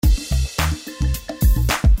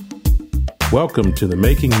Welcome to the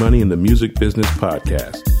Making Money in the Music Business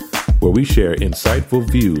podcast, where we share insightful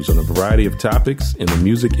views on a variety of topics in the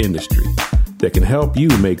music industry that can help you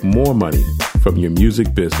make more money from your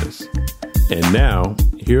music business. And now,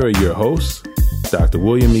 here are your hosts, Dr.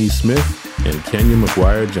 William E. Smith and Kenya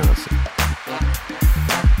McGuire Johnson.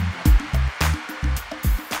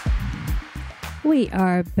 We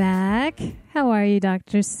are back. How are you,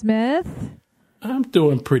 Dr. Smith? I'm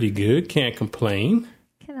doing pretty good. Can't complain.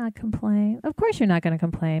 Cannot complain. Of course you're not going to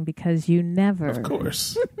complain because you never. Of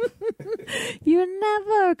course. You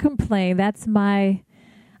never complain.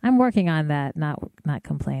 I'm working on that, not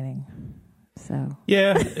complaining. So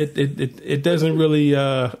yeah, it doesn't really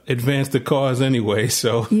advance the cause anyway.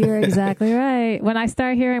 So you're exactly right. When I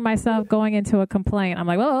start hearing myself going into a complaint, I'm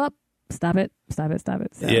like, well, stop it. So,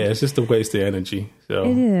 yeah, it's just a waste of energy. So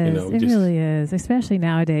it is. It really is, especially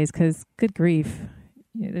nowadays, because good grief.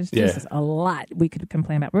 There's just a lot we could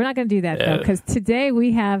complain about. We're not going to do that, though, because today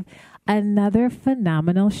we have another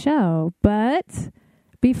phenomenal show. But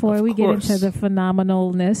before we get into the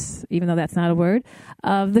phenomenalness, even though that's not a word,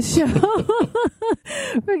 of the show,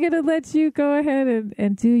 we're going to let you go ahead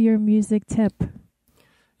and do your music tip.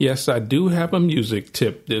 Yes, I do have a music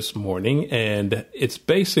tip this morning, and it's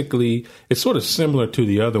sort of similar to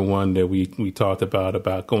the other one that we talked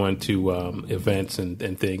about going to events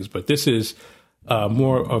and things, but this is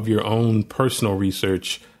more of your own personal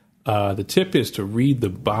research. The tip is to read the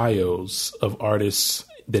bios of artists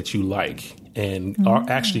that you like and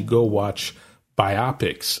actually go watch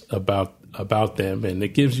biopics about them. And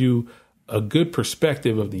it gives you a good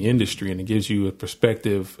perspective of the industry, and it gives you a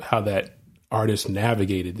perspective how that artist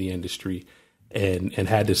navigated the industry and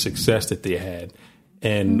had the success that they had.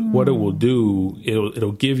 And what it will do,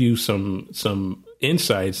 it'll give you some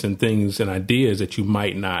insights and things and ideas that you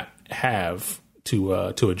might not have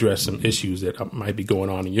to address some issues that might be going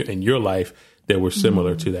on in your life that were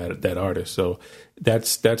similar to that artist. So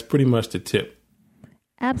that's pretty much the tip.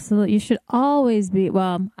 Absolutely. You should always be,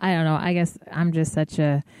 well, I don't know. I guess I'm just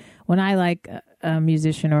when I like a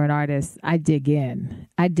musician or an artist, I dig in.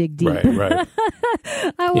 I dig deep. Right.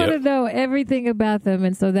 I want to know everything about them.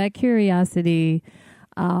 And so that curiosity,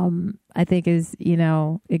 I think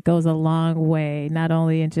it goes a long way, not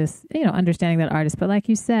only in just, understanding that artist, but like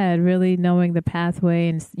you said, really knowing the pathway,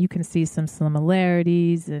 and you can see some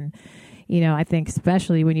similarities. And, I think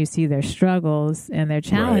especially when you see their struggles and their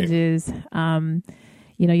challenges,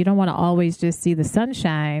 you don't want to always just see the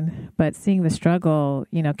sunshine, but seeing the struggle,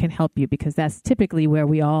 can help you, because that's typically where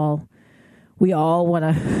we all want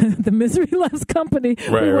to, the misery loves company.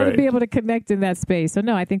 Right, we want to be able to connect in that space. So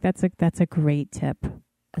no, I think that's a great tip.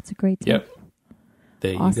 That's a great tip. Yep.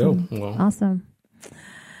 There you go. Well. Awesome.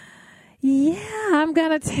 Yeah, I'm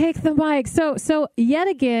going to take the mic. So yet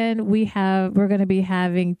again, we're going to be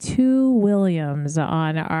having two Williams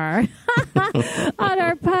on our on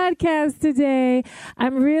our podcast today.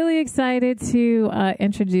 I'm really excited to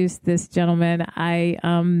introduce this gentleman. I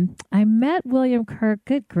met William Kirk.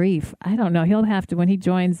 Good grief. I don't know. He'll have to, when he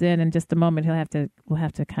joins in just a moment, we'll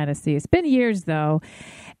have to kind of see. It's been years though.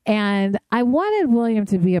 And I wanted William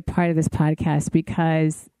to be a part of this podcast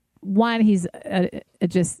because one, he's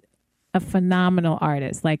just a phenomenal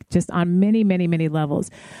artist, like just on many, many, many levels.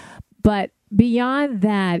 But beyond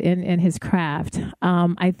that, in his craft,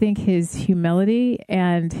 I think his humility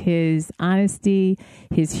and his honesty,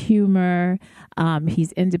 his humor,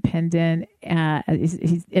 he's independent.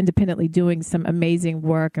 He's independently doing some amazing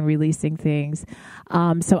work and releasing things.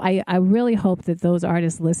 So I really hope that those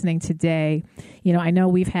artists listening today, I know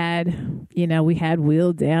we had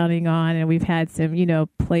Will Downing on, and we've had some,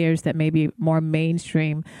 players that may be more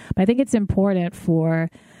mainstream. But I think it's important for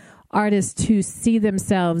artists to see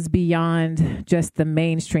themselves beyond just the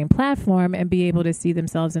mainstream platform and be able to see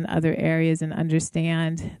themselves in other areas and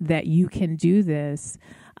understand that you can do this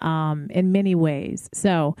in many ways.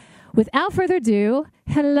 So without further ado,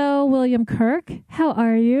 hello, William Kirk. How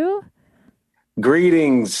are you?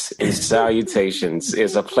 Greetings and salutations.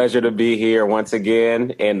 It's a pleasure to be here once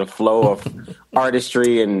again in the flow of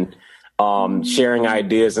artistry and sharing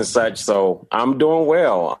ideas and such. So I'm doing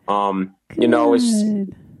well. My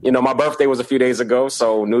birthday was a few days ago,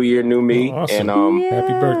 so new year, new me. Oh, awesome. And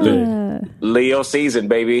happy birthday. Leo season,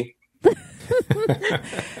 baby.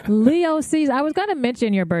 Leo season. I was going to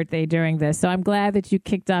mention your birthday during this, so I'm glad that you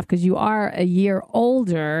kicked off, because you are a year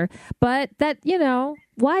older, but that,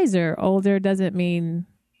 wiser. Older doesn't mean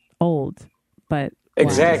old, but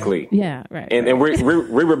exactly. Yeah, right. And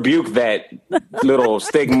we rebuke that little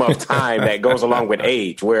stigma of time that goes along with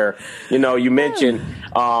age, where, you mentioned,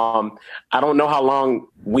 I don't know how long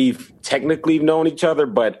we've technically known each other,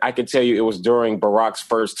 but I can tell you it was during Barack's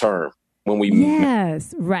first term. when we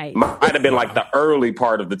Yes, right. might have been like the early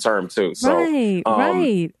part of the term too. So, right.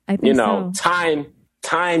 I think so.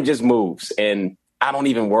 time just moves, and I don't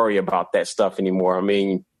even worry about that stuff anymore. I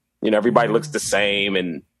mean, everybody looks the same,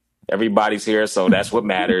 and everybody's here, so that's what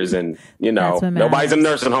matters. And nobody's in a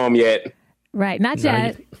nursing home yet. Right, not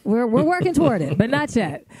yet. We're working toward it, but not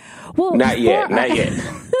yet. Well, not yet.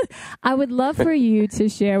 I would love for you to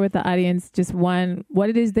share with the audience just what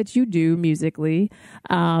it is that you do musically,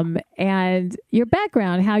 and your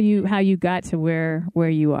background, how you got to where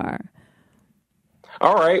you are.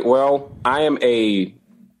 All right. Well, I am a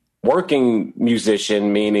working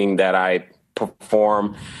musician, meaning that I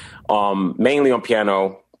perform mainly on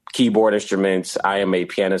piano, keyboard instruments. I am a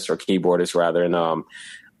pianist or keyboardist rather, and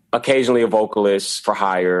occasionally a vocalist for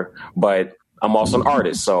hire, but I'm also an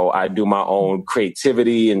artist. So I do my own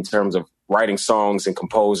creativity in terms of writing songs and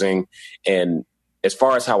composing. And as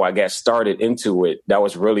far as how I got started into it, that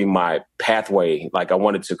was really my pathway. Like I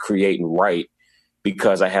wanted to create and write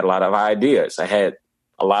because I had a lot of ideas. I had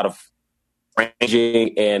a lot of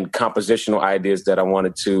arranging and compositional ideas that I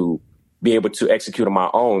wanted to be able to execute on my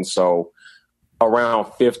own. So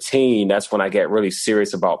around 15, that's when I got really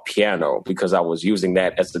serious about piano because I was using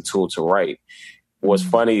that as the tool to write. What's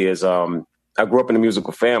funny is I grew up in a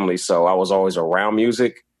musical family, so I was always around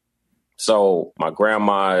music. So my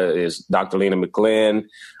grandma is Dr. Lena McGlynn.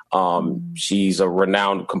 She's a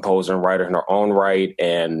renowned composer and writer in her own right.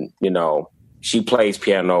 And, she plays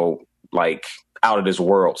piano like out of this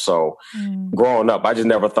world. So growing up, I just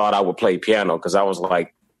never thought I would play piano because I was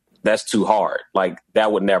like, that's too hard. Like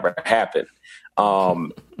that would never happen.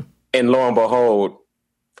 And lo and behold,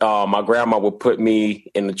 my grandma would put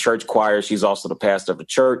me in the church choir. She's also the pastor of the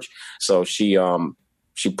church. So she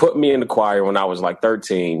put me in the choir when I was like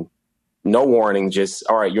 13. No warning, just,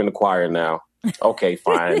 all right, you're in the choir now. Okay,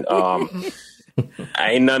 fine.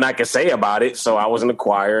 Ain't nothing I can say about it. So I was in the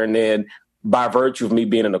choir. And then by virtue of me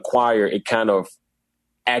being in the choir, it kind of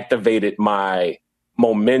activated my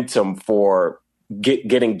momentum for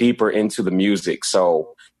getting deeper into the music.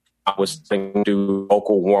 So I was starting to do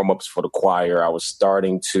vocal warm-ups for the choir. I was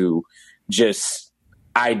starting to just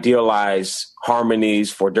idealize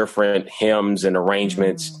harmonies for different hymns and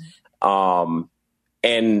arrangements.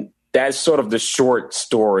 And that's sort of the short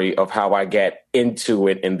story of how I got into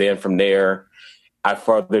it. And then from there, I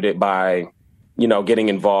furthered it by, getting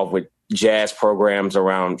involved with jazz programs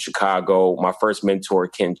around Chicago. My first mentor,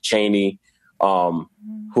 Ken Chaney,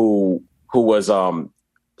 who was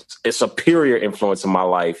a superior influence in my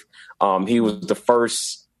life. He was the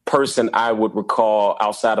first person I would recall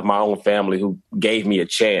outside of my own family who gave me a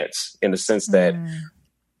chance in the sense that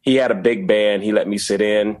he had a big band. He let me sit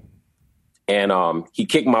in and he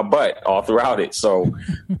kicked my butt all throughout it. So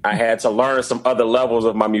I had to learn some other levels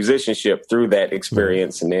of my musicianship through that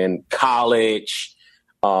experience. And then college,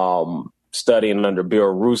 studying under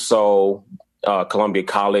Bill Russo, Columbia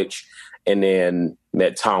College, and then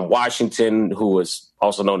met Tom Washington, who was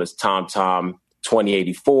also known as Tom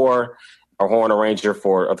 2084, a horn arranger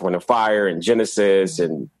for Earth, Wind & Fire and Genesis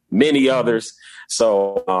and many others.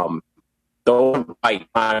 So those are like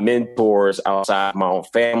my mentors outside my own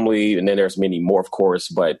family. And then there's many more, of course,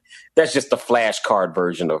 but that's just the flashcard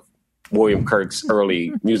version of William Kirk's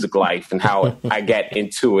early music life and how I got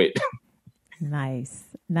into it. Nice.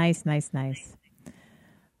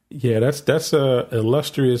 Yeah, that's a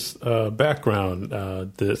illustrious background.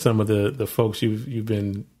 Some of the folks you've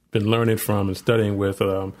been learning from and studying with.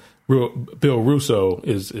 Bill Russo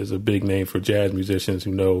is a big name for jazz musicians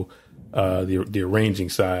who know the arranging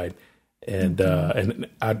side. And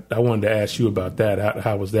I wanted to ask you about that.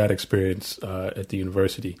 How was that experience at the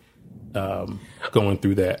university going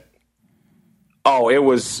through that? Oh, it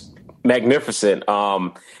was magnificent.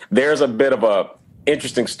 There's a bit of a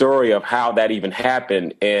interesting story of how that even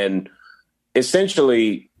happened. And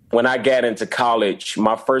essentially, when I got into college,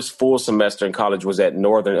 my first full semester in college was at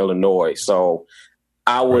Northern Illinois. So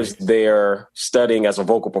I was there studying as a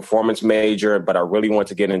vocal performance major, but I really wanted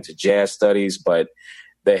to get into jazz studies. But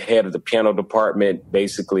the head of the piano department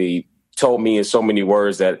basically told me in so many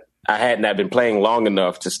words that I had not been playing long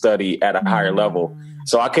enough to study at a higher level.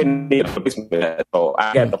 So I couldn't get a placement test. So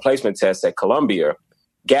I got the placement test at Columbia,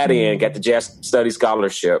 got in, got the jazz studies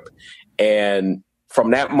scholarship. And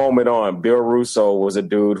from that moment on, Bill Russo was a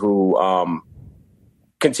dude who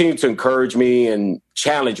continued to encourage me and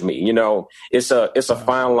challenge me. It's a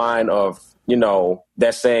fine line of,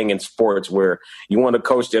 that saying in sports where you want a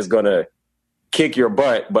coach that's going to kick your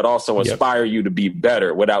butt, but also inspire you to be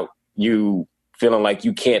better without you feeling like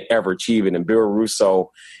you can't ever achieve it. And Bill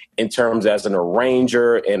Russo, in terms as an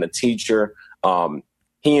arranger and a teacher,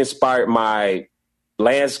 he inspired my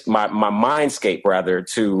my mindscape rather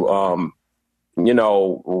to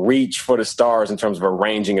reach for the stars in terms of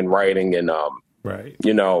arranging and writing and right.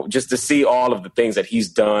 Just to see all of the things that he's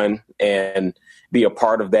done and be a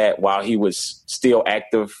part of that while he was still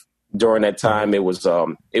active during that time. It was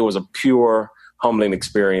a pure, humbling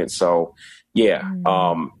experience. So yeah,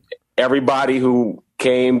 everybody who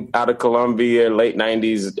came out of Columbia, late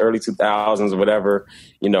 90s, early 2000s, or whatever,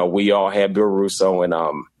 we all had Bill Russo and,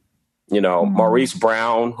 Maurice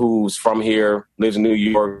Brown, who's from here, lives in New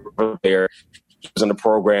York, there. He was in the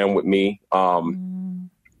program with me. And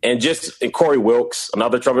Corey Wilkes,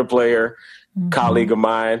 another trumpet player, colleague of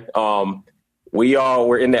mine. We all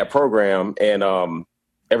were in that program, and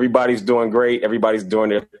everybody's doing great. Everybody's doing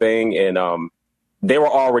their thing. And they were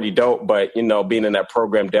already dope, but, being in that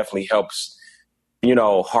program definitely helps,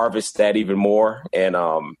 harvest that even more. And,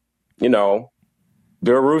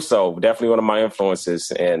 Bill Russo, definitely one of my influences.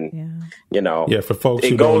 And, for folks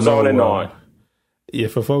it goes on and on. Yeah,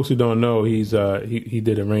 for folks who don't know, he's he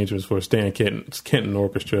did arrangements for Stan Kenton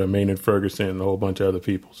Orchestra, Maynard Ferguson, and a whole bunch of other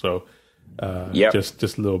people. So just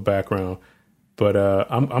a little background. But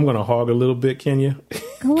I'm going to hog a little bit, Kenya.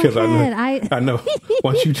 Go ahead. I know.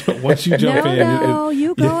 Once you jump in. No,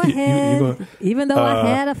 you go ahead. Even though I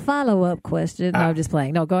had a follow-up question. No, I'm just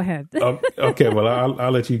playing. No, go ahead. Okay, well,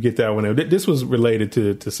 I'll let you get that one. This was related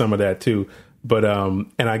to some of that, too. But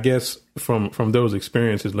and I guess from those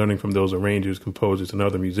experiences, learning from those arrangers, composers, and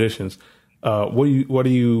other musicians, what do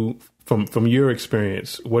you from your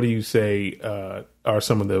experience, what do you say are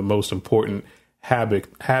some of the most important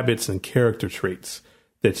habits and character traits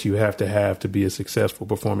that you have to be a successful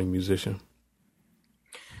performing musician?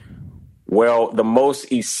 Well, the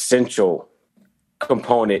most essential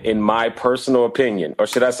component, in my personal opinion, or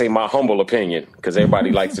should I say my humble opinion, because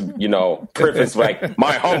everybody likes to, preface like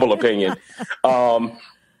my humble opinion.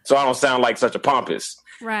 So I don't sound like such a pompous.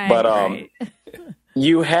 Right. But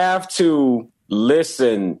you have to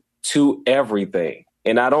listen to everything.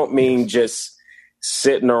 And I don't mean just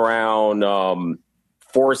sitting around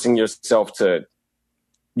forcing yourself to,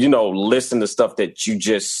 listen to stuff that you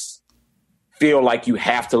just feel like you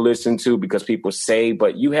have to listen to because people say,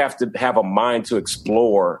 but you have to have a mind to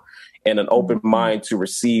explore and an open mind to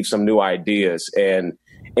receive some new ideas. And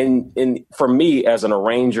for me as an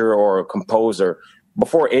arranger or a composer,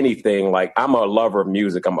 before anything, like I'm a lover of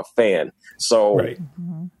music, I'm a fan. So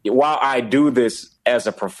while I do this as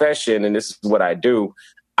a profession and this is what I do,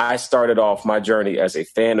 I started off my journey as a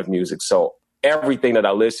fan of music. So everything that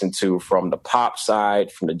I listen to, from the pop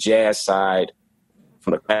side, from the jazz side,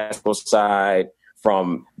 from the classical side,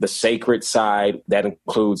 from the sacred side, that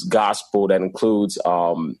includes gospel, that includes,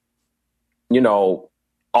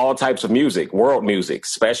 all types of music, world music,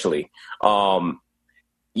 especially.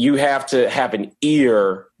 You have to have an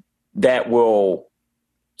ear that will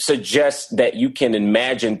suggest that you can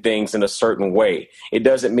imagine things in a certain way. It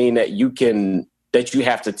doesn't mean that you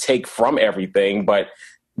have to take from everything, but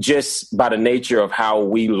just by the nature of how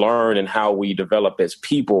we learn and how we develop as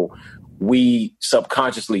people, we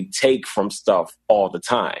subconsciously take from stuff all the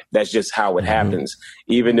time. That's just how it happens.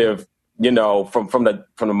 Even if, from the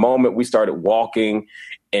moment we started walking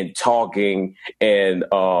and talking and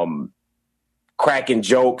cracking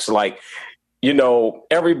jokes, like,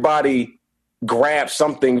 everybody grabs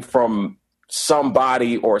something from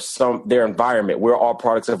somebody or their environment. We're all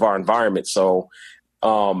products of our environment. So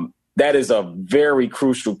that is a very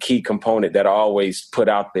crucial key component that I always put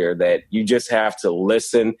out there, that you just have to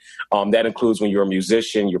listen. That includes when you're a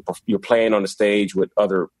musician, you're playing on the stage with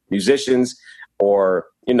other musicians, or,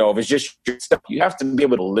 if it's just your stuff, you have to be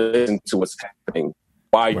able to listen to what's happening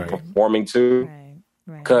while you're performing too.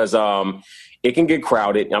 Because it can get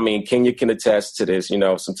crowded. I mean, Kenya can attest to this.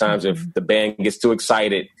 Sometimes if the band gets too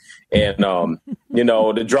excited and,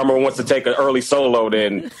 the drummer wants to take an early solo,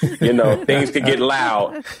 then, things could get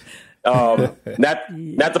loud.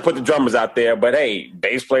 Not to put the drummers out there, but hey,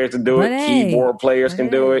 bass players can do it. Keyboard players can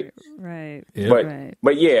do it. Right.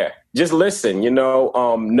 But yeah, just listen,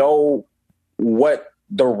 know what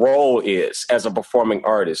the role is as a performing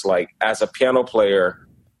artist. Like, as a piano player,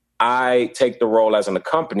 I take the role as an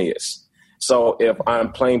accompanist. So if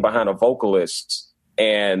I'm playing behind a vocalist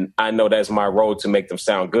and I know that's my role to make them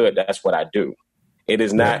sound good, that's what I do. It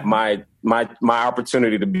is not my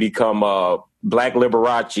opportunity to become a Black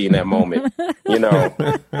Liberace in that moment.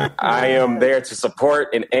 I am there to support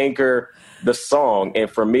and anchor the song.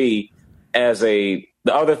 And for me, the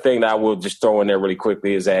other thing that I will just throw in there really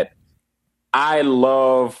quickly is that I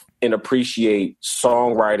love and appreciate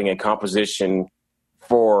songwriting and composition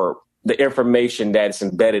for the information that's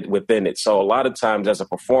embedded within it. So a lot of times as a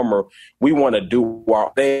performer, we want to do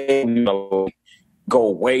our thing, go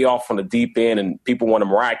way off on the deep end and people want to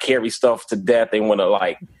Mariah Carey stuff to death. They want to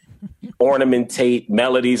like ornamentate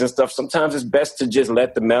melodies and stuff. Sometimes it's best to just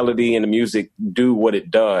let the melody and the music do what it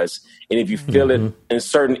does. And if you feel it in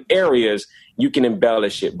certain areas, you can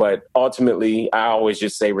embellish it. But ultimately, I always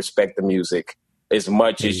just say respect the music as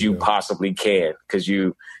much as you possibly can, because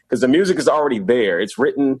the music is already there. It's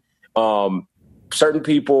written. Certain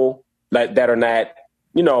people that are not,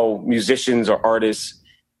 musicians or artists,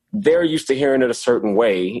 they're used to hearing it a certain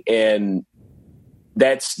way, and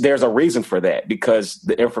there's a reason for that, because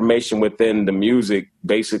the information within the music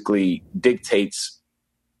basically dictates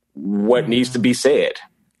what needs to be said.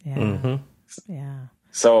 Yeah. Mm-hmm. Yeah.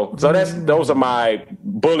 So those are my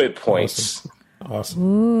bullet points. Awesome.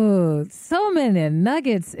 Ooh, so many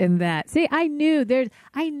nuggets in that. See, I knew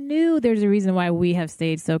there's a reason why we have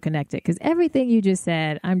stayed so connected, because everything you just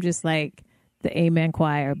said, I'm just like the amen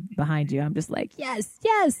choir behind you. I'm just like, yes,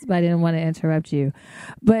 but I didn't want to interrupt you.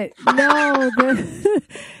 But no,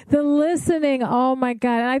 the listening, oh my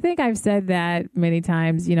God. And I think I've said that many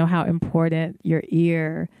times, how important your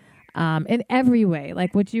ear in every way,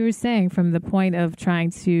 like what you were saying, from the point of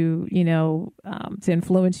trying to, to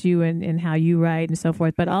influence you in how you write and so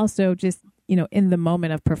forth, but also just, in the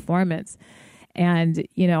moment of performance, and,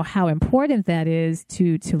 how important that is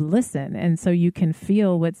to listen. And so you can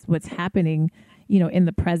feel what's happening, in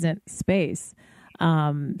the present space.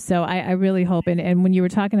 So I really hope, and when you were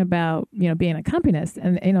talking about, being an accompanist,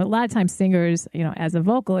 and, a lot of times singers, as a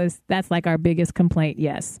vocalist, that's like our biggest complaint.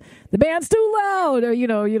 Yes, the band's too loud, or,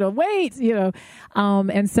 wait,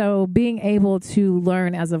 and so being able to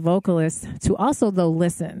learn as a vocalist to also though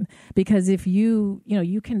listen, because if you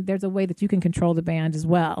can, there's a way that you can control the band as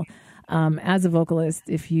well. As a vocalist,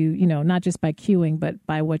 if you, not just by cueing, but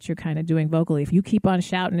by what you're kind of doing vocally, if you keep on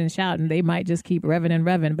shouting and shouting, they might just keep revving and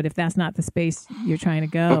revving. But if that's not the space you're trying to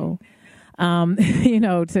go,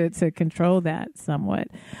 to control that somewhat.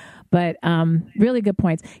 But really good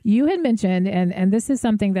points. You had mentioned, and this is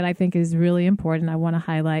something that I think is really important, I want to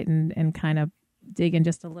highlight and kind of dig in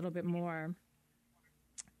just a little bit more,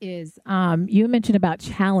 is you mentioned about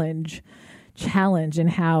challenge and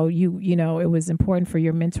how it was important for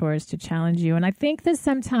your mentors to challenge you. And I think that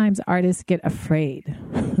sometimes artists get afraid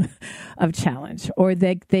of challenge, or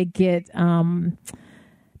they get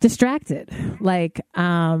distracted, like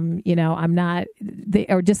they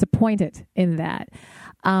are disappointed in that.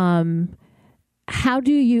 How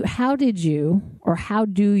do you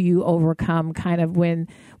overcome kind of when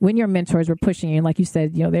your mentors were pushing you, and like you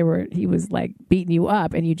said, he was like beating you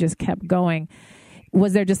up and you just kept going?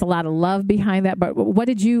 Was there just a lot of love behind that? But what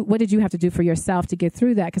did you have to do for yourself to get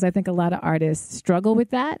through that? Because I think a lot of artists struggle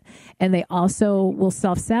with that, and they also will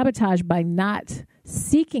self-sabotage by not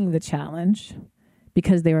seeking the challenge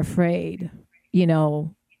because they're afraid,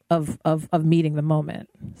 of meeting the moment.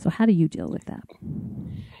 So how do you deal with that?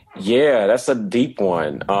 Yeah, that's a deep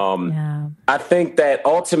one. I think that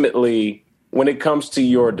ultimately, when it comes to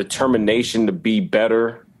your determination to be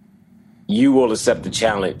better, you will accept the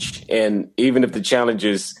challenge. And even if the challenge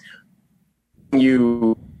is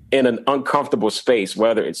you in an uncomfortable space,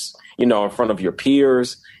 whether it's, in front of your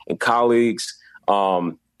peers and colleagues,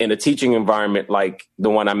 in a teaching environment like the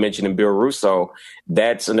one I mentioned in Bill Russo,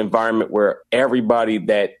 that's an environment where everybody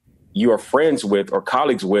that you are friends with or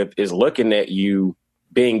colleagues with is looking at you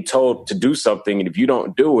being told to do something. And if you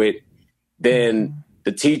don't do it, then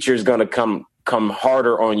the teacher is going to come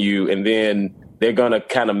harder on you. And then they're going to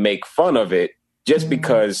kind of make fun of it just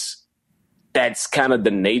because that's kind of the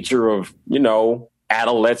nature of,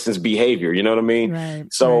 adolescence behavior. You know what I mean? Right.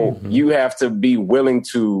 So you have to be willing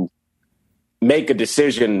to make a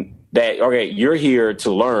decision that, okay, you're here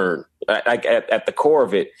to learn. Like at the core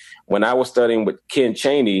of it, when I was studying with Ken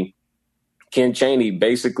Chaney,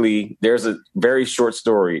 basically, there's a very short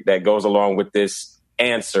story that goes along with this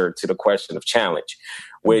answer to the question of challenge,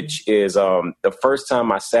 which is the first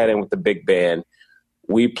time I sat in with the big band,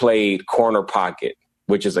 we played Corner Pocket,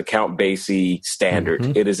 which is a Count Basie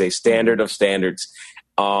standard. It is a standard of standards.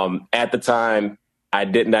 At the time, I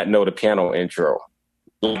did not know the piano intro.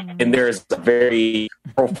 And there's a very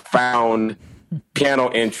profound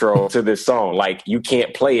piano intro to this song. Like, you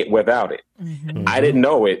can't play it without it. I didn't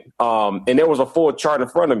know it. And there was a full chart in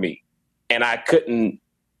front of me, and I couldn't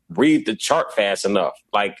read the chart fast enough.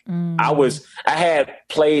 Like I had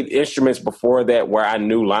played instruments before that where I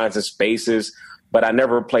knew lines and spaces, but I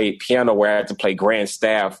never played piano where I had to play grand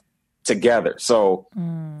staff together. So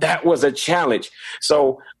that was a challenge.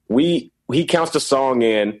 So he counts the song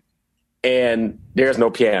in, and there's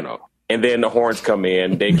no piano. And then the horns come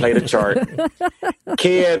in, they play the chart.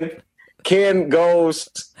 Ken goes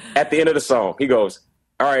at the end of the song, he goes,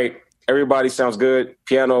 all right, everybody sounds good.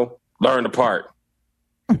 Piano, learn the part.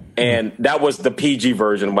 And that was the PG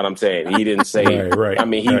version of what I'm saying. He didn't say, right. I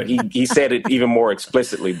mean, he said it even more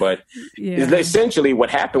explicitly, but essentially what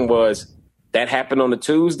happened was that happened on a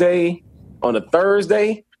Tuesday. On a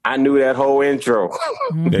Thursday, I knew that whole intro.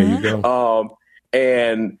 There you go.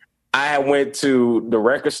 And I went to the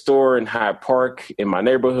record store in Hyde Park in my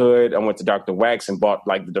neighborhood. I went to Dr. Wax and bought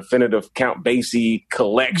like the definitive Count Basie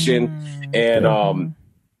collection. And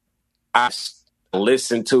I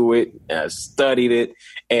listened to it, I studied it.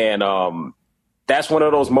 And that's one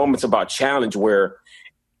of those moments about challenge where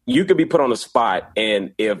you could be put on the spot.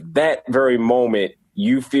 And if that very moment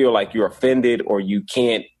you feel like you're offended or you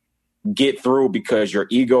can't get through because your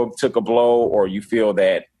ego took a blow, or you feel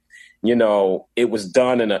that, you know, it was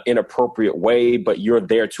done in an inappropriate way, but you're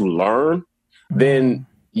there to learn, then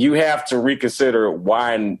you have to reconsider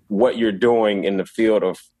why and what you're doing in the field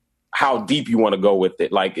of how deep you want to go with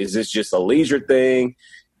it. Like, is this just a leisure thing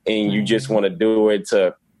and you just want to do it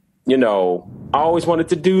to, you know, I always wanted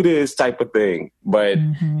to do this type of thing. But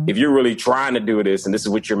if you're really trying to do this and this is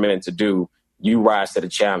what you're meant to do, you rise to the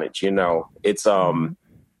challenge. You know, it's,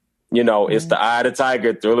 you know, it's the eye of the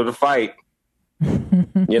tiger, thrill of the fight.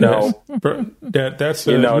 You know, that's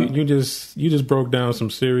you know, you just broke down some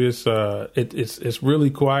serious. It's really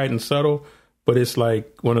quiet and subtle, but it's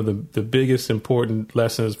like one of the biggest important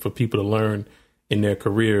lessons for people to learn in their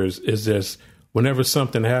careers is this: whenever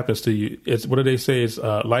something happens to you, it's what do they say? It's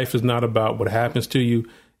life is not about what happens to you;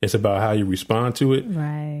 it's about how you respond to it.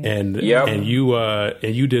 Right. And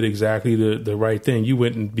you did exactly the right thing. You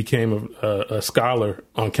went and became a scholar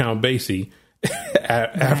on Count Basie.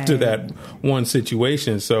 After that one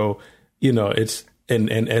situation. So, you know, it's,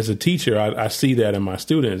 and as a teacher, I see that in my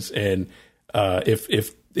students. And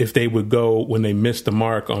if they would go, when they missed the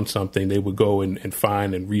mark on something, they would go and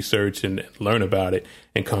find and research and learn about it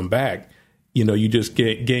and come back. You know, you just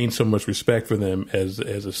gain so much respect for them as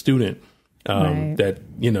a student. That,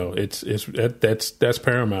 you know, that's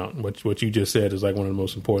paramount. What you just said is like one of the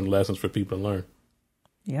most important lessons for people to learn.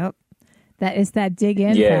 Yep. That is that dig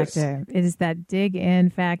in factor. It is that dig in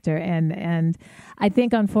factor. And I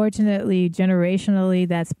think, unfortunately, generationally,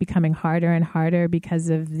 that's becoming harder and harder because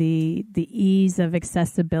of the ease of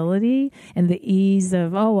accessibility and the ease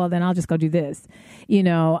of, oh, well, then I'll just go do this, you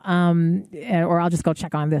know, or I'll just go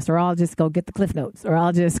check on this, or I'll just go get the Cliff Notes, or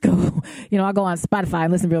I'll just go, you know, I'll go on Spotify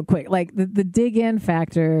and listen real quick. Like the dig in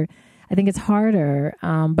factor, I think it's harder,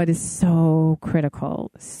 but it's so critical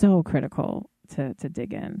to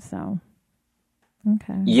dig in. So.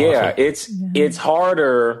 Okay. Yeah, it's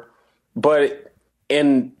harder, but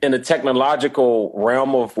in the technological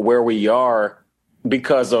realm of where we are,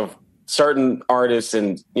 because of certain artists,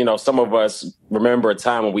 and you know, some of us remember a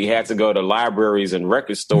time when we had to go to libraries and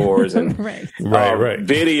record stores and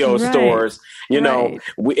video stores. You know,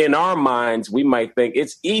 in our minds, we might think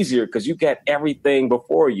it's easier because you got everything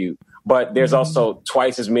before you. But there's also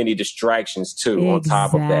twice as many distractions, too, on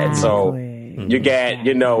top of that. So you got,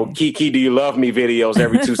 you know, Kiki, do you love me videos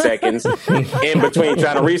every 2 seconds in between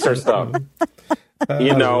trying to research stuff.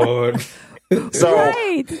 You know, Lord. So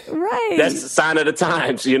right. That's a sign of the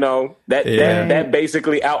times, you know, that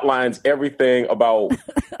basically outlines everything about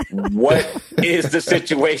what is the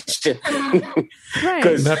situation.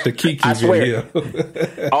 Right. Not the Kiki video.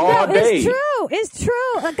 All day. It's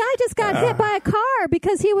true. A guy just got hit by a car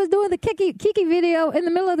because he was doing the Kiki video in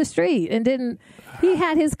the middle of the street and he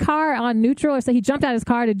had his car on neutral, so he jumped out of his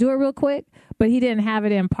car to do it real quick, but he didn't have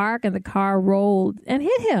it in park, and the car rolled and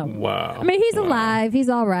hit him. Wow. I mean, he's alive. He's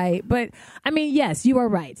all right. But, I mean, yes, you are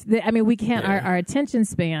right. I mean, we can't, our attention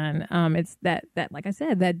span, it's that, like I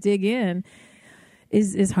said, that dig in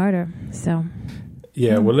is harder. So.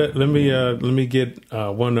 Yeah, well, let me get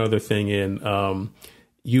one other thing in.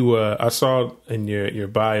 I saw in your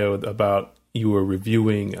bio about you were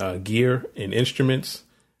reviewing gear and instruments.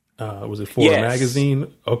 Was it for a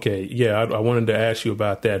magazine? Okay, yeah, I wanted to ask you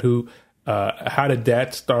about that. How did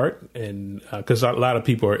that start? And because a lot of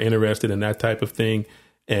people are interested in that type of thing,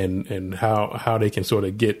 and how they can sort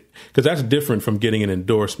of get, because that's different from getting an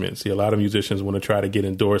endorsement. See, a lot of musicians want to try to get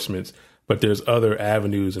endorsements, but there's other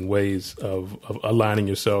avenues and ways of aligning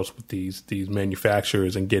yourselves with these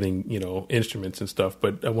manufacturers and getting, you know, instruments and stuff.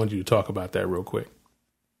 But I wanted you to talk about that real quick.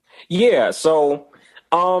 Yeah. So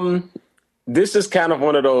this is kind of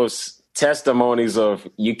one of those testimonies of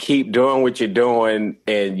you keep doing what you're doing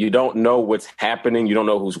and you don't know what's happening. You don't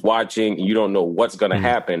know who's watching. You don't know what's going to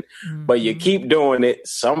happen, but you keep doing it.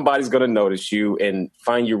 Somebody's going to notice you and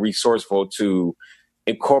find you resourceful to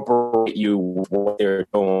incorporate you with what they're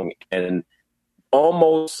doing. And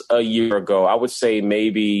almost a year ago, I would say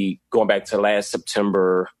maybe going back to last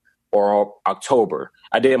September, or October.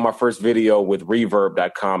 I did my first video with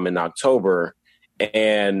Reverb.com in October.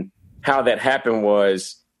 And how that happened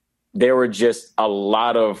was there were just a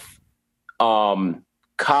lot of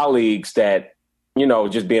colleagues that, you know,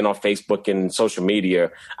 just being on Facebook and social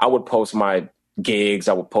media, I would post my gigs,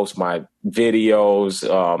 I would post my videos.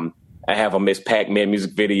 I have a Miss Pac-Man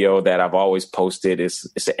music video that I've always posted.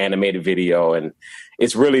 It's an animated video, and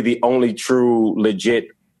it's really the only true, legit,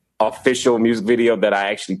 official music video that I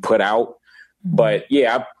actually put out. But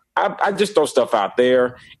yeah, I just throw stuff out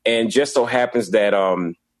there, and just so happens that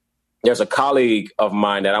there's a colleague of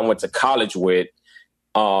mine that I went to college with.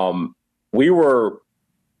 We were,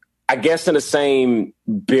 I guess, in the same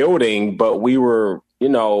building, but we were, you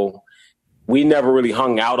know, we never really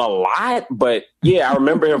hung out a lot. But yeah, I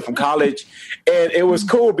remember him from college, and it was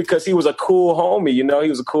cool because he was a cool homie, you know, he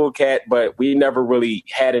was a cool cat, but we never really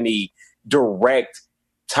had any direct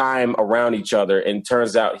time around each other. And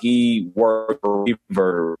turns out he worked for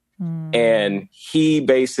Reverb, and he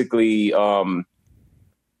basically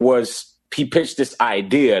he pitched this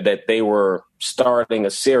idea that they were starting a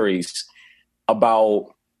series about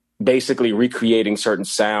basically recreating certain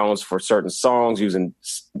sounds for certain songs using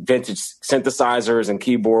vintage synthesizers and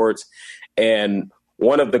keyboards. And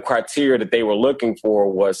one of the criteria that they were looking for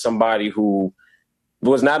was somebody who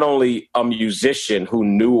was not only a musician who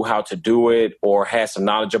knew how to do it or had some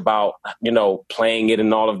knowledge about, you know, playing it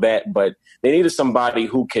and all of that, but they needed somebody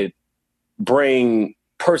who could bring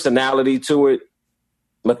personality to it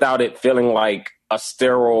without it feeling like a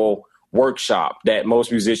sterile workshop that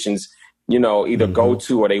most musicians, you know, either go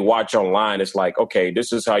to or they watch online. It's like, okay,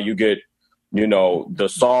 this is how you get, you know, the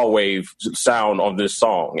saw wave sound of this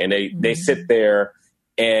song. And they sit there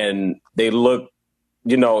and they look,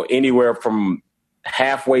 you know, anywhere from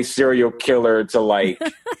halfway serial killer to like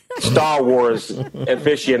Star Wars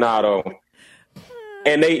aficionado.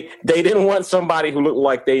 And they didn't want somebody who looked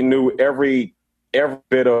like they knew every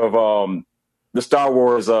bit of the Star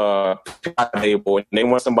Wars label. And they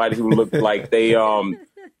want somebody who looked like they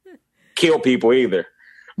kill people either.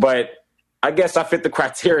 But I guess I fit the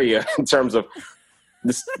criteria in terms of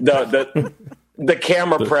the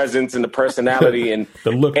camera presence and the personality and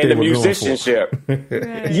the look and the musicianship.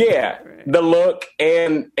 Right. Yeah, the look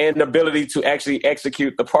and the ability to actually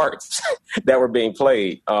execute the parts that were being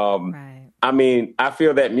played. Right. I mean, I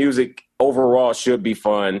feel that music overall should be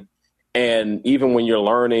fun. And even when you're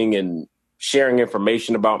learning and sharing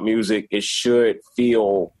information about music, it should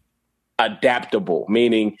feel adaptable,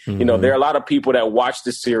 meaning, you know, there are a lot of people that watch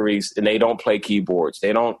the series and they don't play keyboards.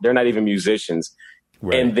 They're not even musicians.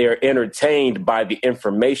 Right. And they're entertained by the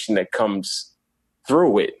information that comes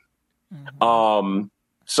through it.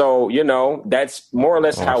 So, you know, that's more or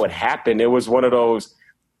less how it happened. It was one of those,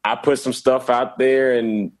 I put some stuff out there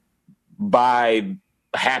and by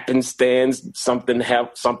happenstance, something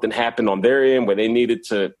happened on their end where they needed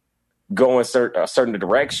to go in a certain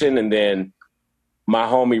direction. And then my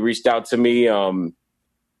homie reached out to me and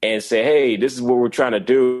said, hey, this is what we're trying to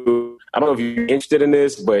do. I don't know if you're interested in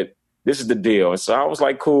this, but this is the deal. And so I was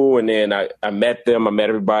like, cool. And then I met them. I met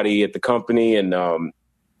everybody at the company and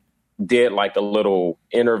did like a little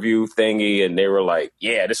interview thingy. And they were like,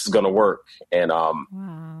 yeah, this is going to work. And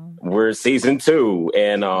we're season 2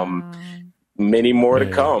 and many more to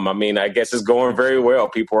come. I mean, I guess it's going very well.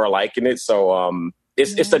 People are liking it. So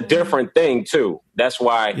it's a different thing, too. That's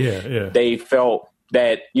why they felt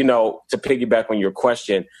that, you know, to piggyback on your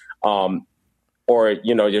question or,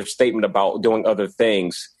 you know, your statement about doing other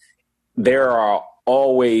things, there are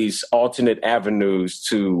always alternate avenues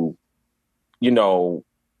to, you know,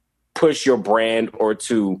 push your brand or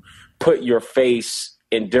to put your face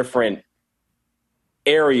in different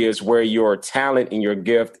areas where your talent and your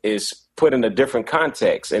gift is put in a different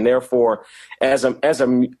context. And therefore, as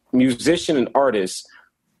a musician and artist,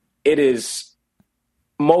 it is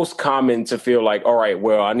most common to feel like, all right,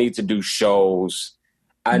 well, I need to do shows.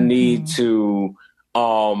 I need to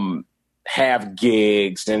have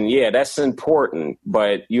gigs. And yeah, that's important.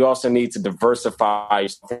 But you also need to diversify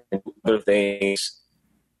other things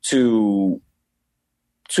to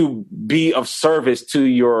be of service to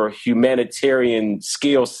your humanitarian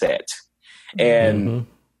skill set. And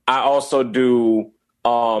I also do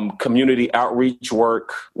community outreach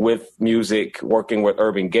work with music, working with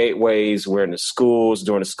urban gateways. We're in the schools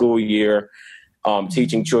during the school year,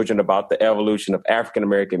 teaching children about the evolution of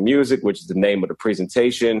African-American music, which is the name of the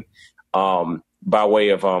presentation, by way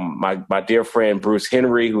of my dear friend, Bruce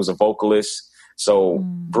Henry, who's a vocalist. So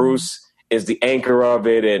Bruce is the anchor of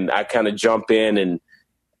it, and I kind of jump in and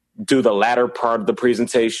do the latter part of the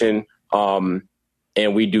presentation.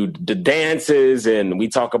 and we do the dances, and we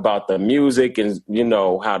talk about the music, and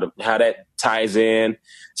how that ties in.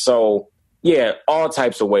 So yeah, all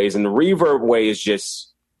types of ways, and the Reverb way is just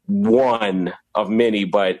one of many,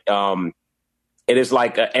 but it is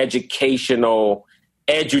like an educational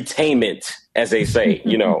edutainment, as they say.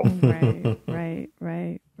 Right.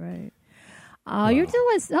 Oh, wow. You're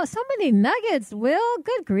doing so many nuggets, Will.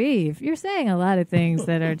 Good grief. You're saying a lot of things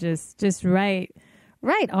that are just right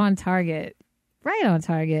on target. Right on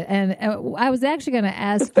target. And I was actually going to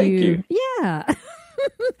ask you. Yeah.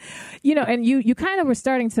 And you kind of were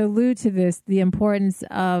starting to allude to this, the importance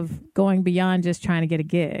of going beyond just trying to get a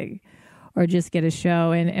gig or just get a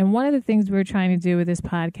show. And one of the things we're trying to do with this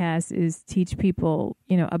podcast is teach people,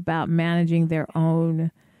 about managing their own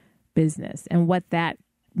business and what that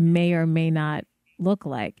may or may not look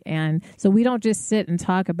like. And so we don't just sit and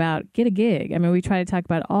talk about get a gig. I mean, we try to talk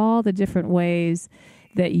about all the different ways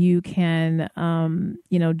that you can,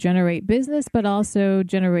 generate business, but also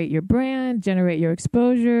generate your brand, generate your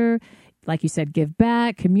exposure, like you said, give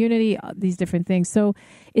back, community, these different things. So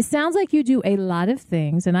it sounds like you do a lot of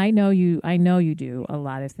things, and I know you do a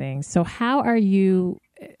lot of things. So how are you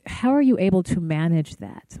able to manage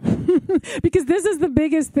that? Because this is the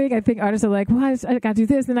biggest thing. I think artists are like, well, I got to do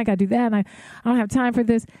this, and I got to do that, and I don't have time for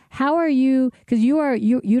this. How are you? Because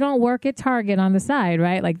you don't work at Target on the side,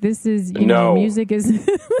 right? Like this is, music is.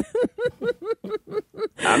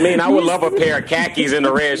 I mean, I would love a pair of khakis and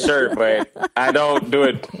a red shirt, but I don't do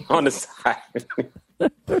it on the side.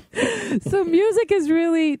 So music is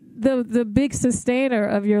really the big sustainer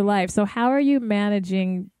of your life. So how are you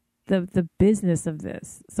managing the business of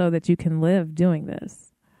this so that you can live doing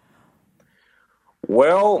this?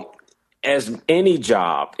 Well, as any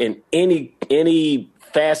job in any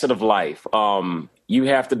facet of life, you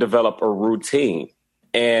have to develop a routine.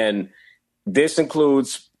 And this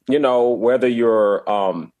includes, whether you're,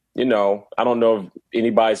 I don't know if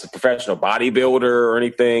anybody's a professional bodybuilder or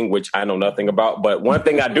anything, which I know nothing about. But one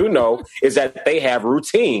thing I do know is that they have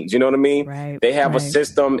routines. You know what I mean? Right, they have a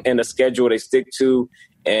system and a schedule they stick to.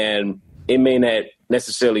 And it may not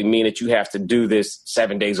necessarily mean that you have to do this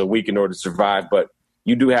 7 days a week in order to survive, but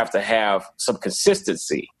you do have to have some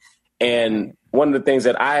consistency. And one of the things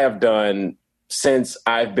that I have done since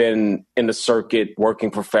I've been in the circuit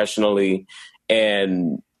working professionally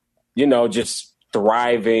and, just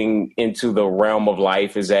thriving into the realm of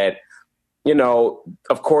life is that,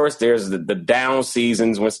 of course, there's the down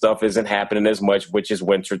seasons when stuff isn't happening as much, which is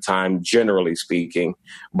wintertime, generally speaking.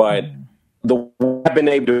 But what I've been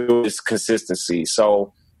able to do is consistency.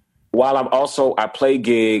 So while I play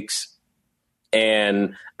gigs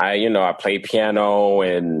and I play piano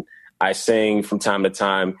and I sing from time to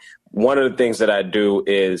time, one of the things that I do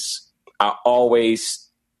is I always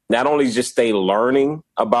not only just stay learning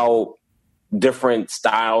about different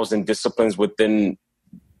styles and disciplines within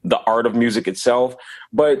the art of music itself,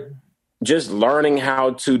 but just learning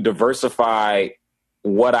how to diversify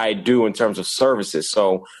what I do in terms of services.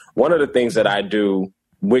 So one of the things that I do,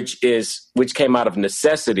 which came out of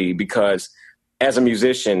necessity, because as a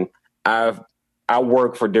musician, I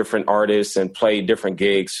work for different artists and play different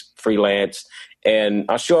gigs, freelance, and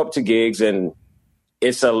I show up to gigs and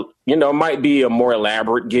it's it might be a more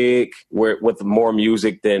elaborate gig with more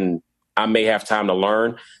music than I may have time to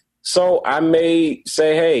learn. So I may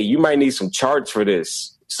say, hey, you might need some charts for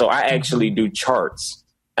this. So I actually do charts.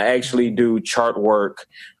 I actually do chart work.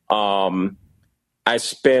 I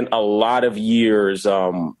spent a lot of years.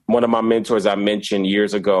 One of my mentors I mentioned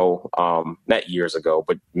years ago, not years ago,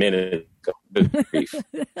 but minutes ago.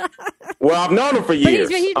 Well, I've known him for years.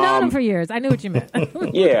 But he's known him for years. I knew what you meant.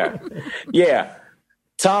 Yeah.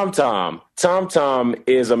 Tom Tom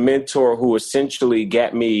is a mentor who essentially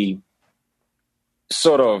got me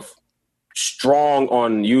sort of strong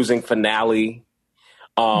on using Finale,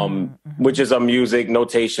 which is a music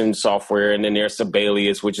notation software. And then there's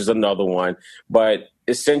Sibelius, which is another one. But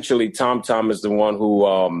essentially, Tom Tom is the one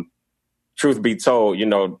who, truth be told,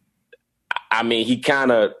 he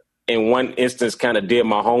kind of, in one instance, kind of did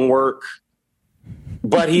my homework.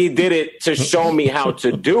 But he did it to show me how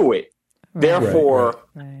to do it. Therefore,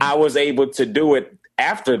 I was able to do it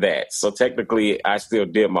after that. So technically, I still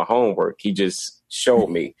did my homework. He just showed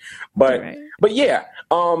me. But yeah,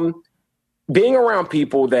 being around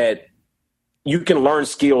people that you can learn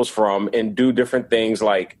skills from and do different things.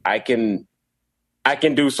 Like I can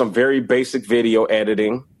do some very basic video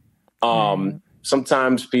editing.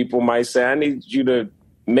 Sometimes people might say, I need you to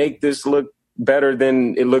make this look better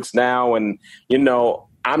than it looks now. And,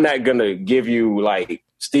 I'm not going to give you like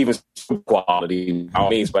Steven quality by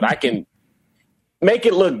all means, but I can make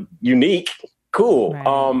it look unique. cool.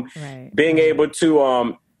 Being able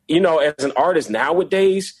to, as an artist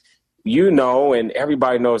nowadays, and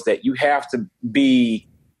everybody knows that you have to be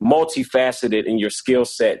multifaceted in your skill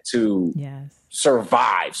set to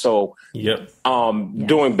survive. So,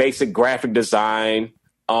 doing basic graphic design,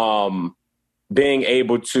 being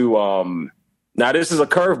able to, now this is a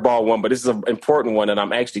curveball one, but this is an important one that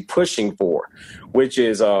I'm actually pushing for, which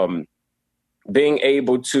is being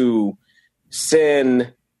able to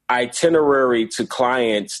send itinerary to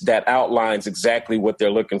clients that outlines exactly what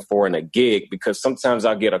they're looking for in a gig, because sometimes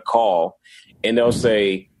I'll get a call and they'll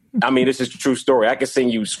say, this is a true story. I can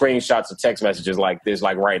send you screenshots of text messages like this,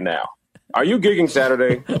 like right now. Are you gigging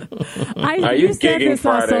Saturday? You said this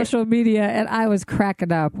Friday? On social media, and I was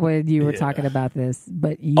cracking up when you were talking about this,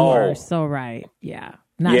 but you are so right. Yeah.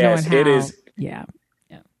 Not knowing how. It is. Yeah.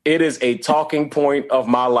 It is a talking point of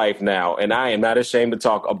my life now, and I am not ashamed to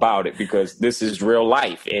talk about it because this is real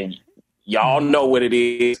life, and y'all know what it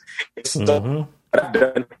is. So what I've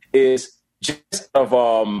done is just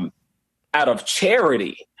out of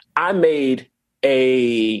charity, I made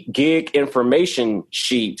a gig information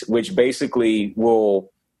sheet, which basically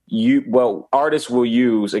artists will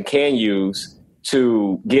use and can use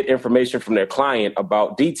to get information from their client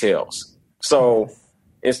about details. So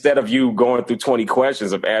instead of you going through 20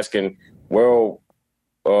 questions of asking, where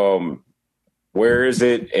is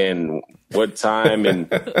it and what time,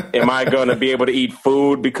 and am I going to be able to eat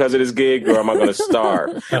food because of this gig, or am I going to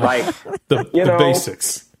starve? Like the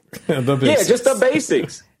basics. Yeah, just the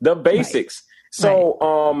basics. The basics. Right.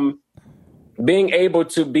 So being able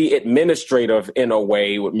to be administrative in a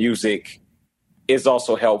way with music is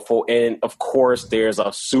also helpful. And of course, there's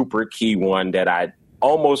a super key one that I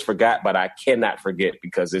almost forgot, but I cannot forget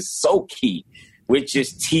because it's so key, which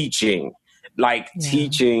is teaching.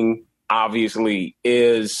 Teaching obviously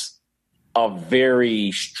is a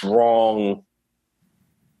very strong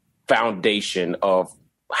foundation of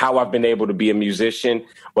how I've been able to be a musician,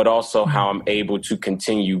 but also how I'm able to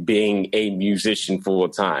continue being a musician full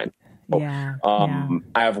time.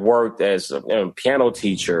 I've worked as a piano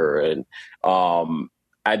teacher, and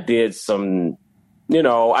I did some,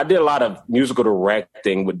 I did a lot of musical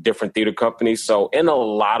directing with different theater companies. So in a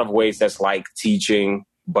lot of ways, that's like teaching,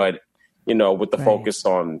 but, with the focus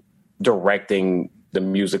on directing the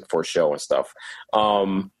music for a show and stuff.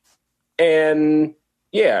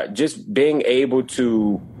 Just being able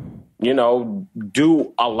to,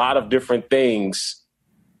 do a lot of different things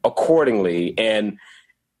accordingly. And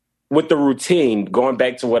with the routine, going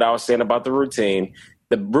back to what I was saying about the routine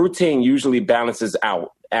usually balances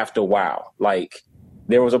out after a while. Like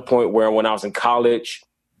there was a point where when I was in college,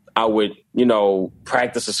 I would,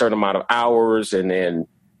 practice a certain amount of hours, and then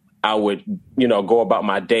I would, go about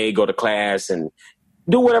my day, go to class and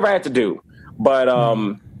do whatever I had to do. But,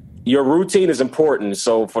 your routine is important.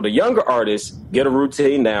 So for the younger artists, get a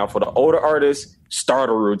routine now. For the older artists, start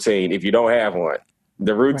a routine if you don't have one.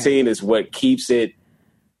 The routine is what keeps it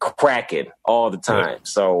cracking all the time.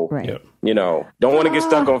 So, don't want to get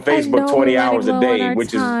stuck on Facebook 20 hours a day,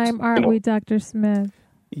 which aren't we, Dr. Smith?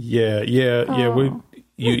 Yeah.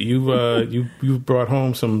 You've brought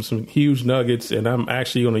home some huge nuggets, and I'm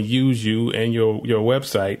actually going to use you and your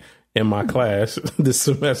website in my class this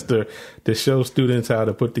semester to show students how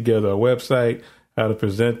to put together a website, how to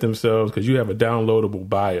present themselves, because you have a downloadable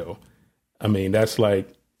bio. I mean, that's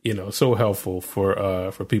so helpful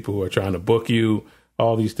for people who are trying to book you,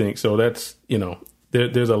 all these things. So that's,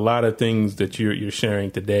 there's a lot of things that you're sharing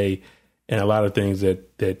today, and a lot of things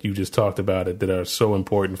that you just talked about that are so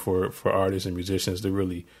important for artists and musicians to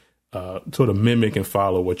really sort of mimic and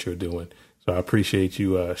follow what you're doing. So I appreciate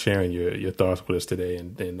you sharing your thoughts with us today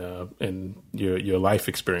and your life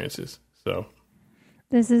experiences. So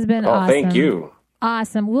this has been awesome. Thank you.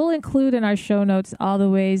 Awesome. We'll include in our show notes all the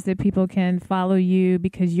ways that people can follow you,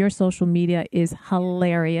 because your social media is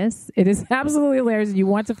hilarious. It is absolutely hilarious. You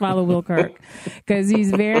want to follow Will Kirk because he's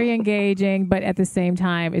very engaging, but at the same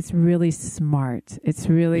time, it's really smart. It's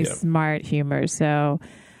really smart humor. So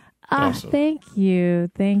awesome. Thank you.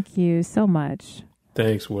 Thank you so much.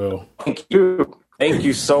 Thanks, Will. Thank you. Thank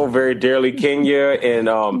you so very dearly, Kenya,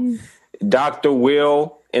 and Dr.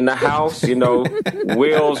 Will in the house.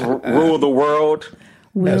 Wills rule the world.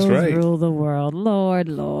 Wills rule the world. Lord.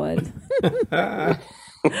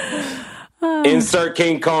 Insert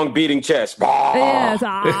King Kong beating chest. Yes.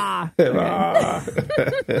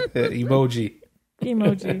 Emoji.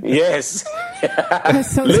 Yes.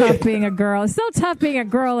 It's so tough being a girl. It's so tough being a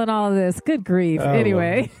girl in all of this. Good grief.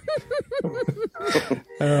 Anyway.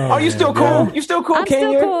 Are you still cool? You still cool, I'm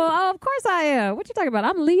Kenya? still cool. Oh, of course course I am. What you talking about?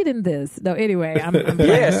 I'm leading this. No, anyway, I'm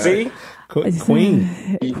Yeah, see? Queen.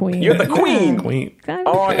 Queen. You're the queen. Queen.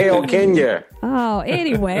 All hail Kenya. Oh,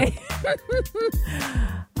 anyway.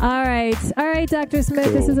 All right, Dr. Smith,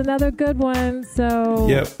 Cool. this is another good one. So,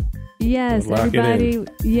 Yep. yes, Lock it everybody.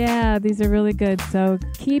 Yeah, these are really good. So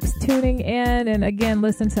keep tuning in, and again,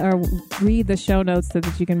 listen to or read the show notes so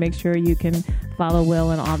that you can make sure you can follow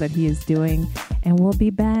Will and all that he is doing. And we'll be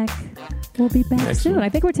back. We'll be back Next soon. week. I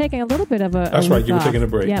think we're taking a little bit of a. That's right. You were taking a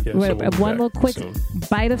break. Yep. Yeah, so we'll be one back little quick soon.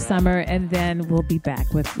 bite of summer, and then we'll be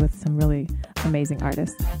back with some really amazing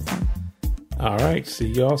artists. So, All right. See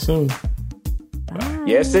y'all soon. bye.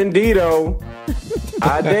 Yes, indeedo.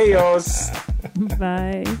 Adios.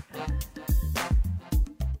 Bye.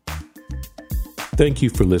 Thank you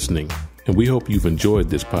for listening, and we hope you've enjoyed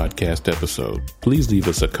this podcast episode. Please leave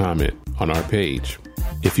us a comment on our page.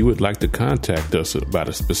 If you would like to contact us about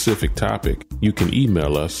a specific topic, you can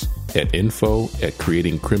email us at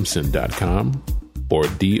info@creatingcrimson.com or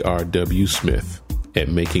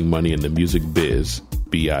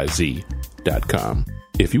drwsmith@makingmoneyinthemusicbiz.com.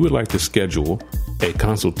 If you would like to schedule a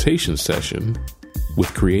consultation session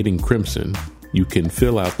with Creating Crimson, you can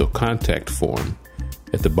fill out the contact form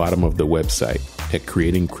at the bottom of the website at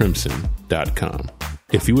creatingcrimson.com.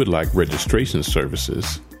 If you would like registration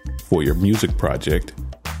services for your music project,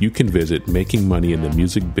 you can visit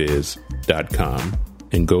makingmoneyinthemusicbiz.com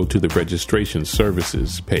and go to the registration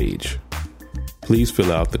services page. Please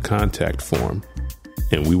fill out the contact form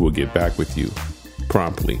and we will get back with you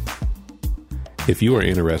promptly. If you are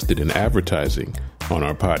interested in advertising on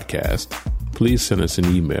our podcast, please send us an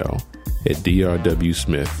email at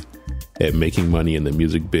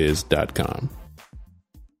drwsmith@makingmoneyinthemusicbiz.com.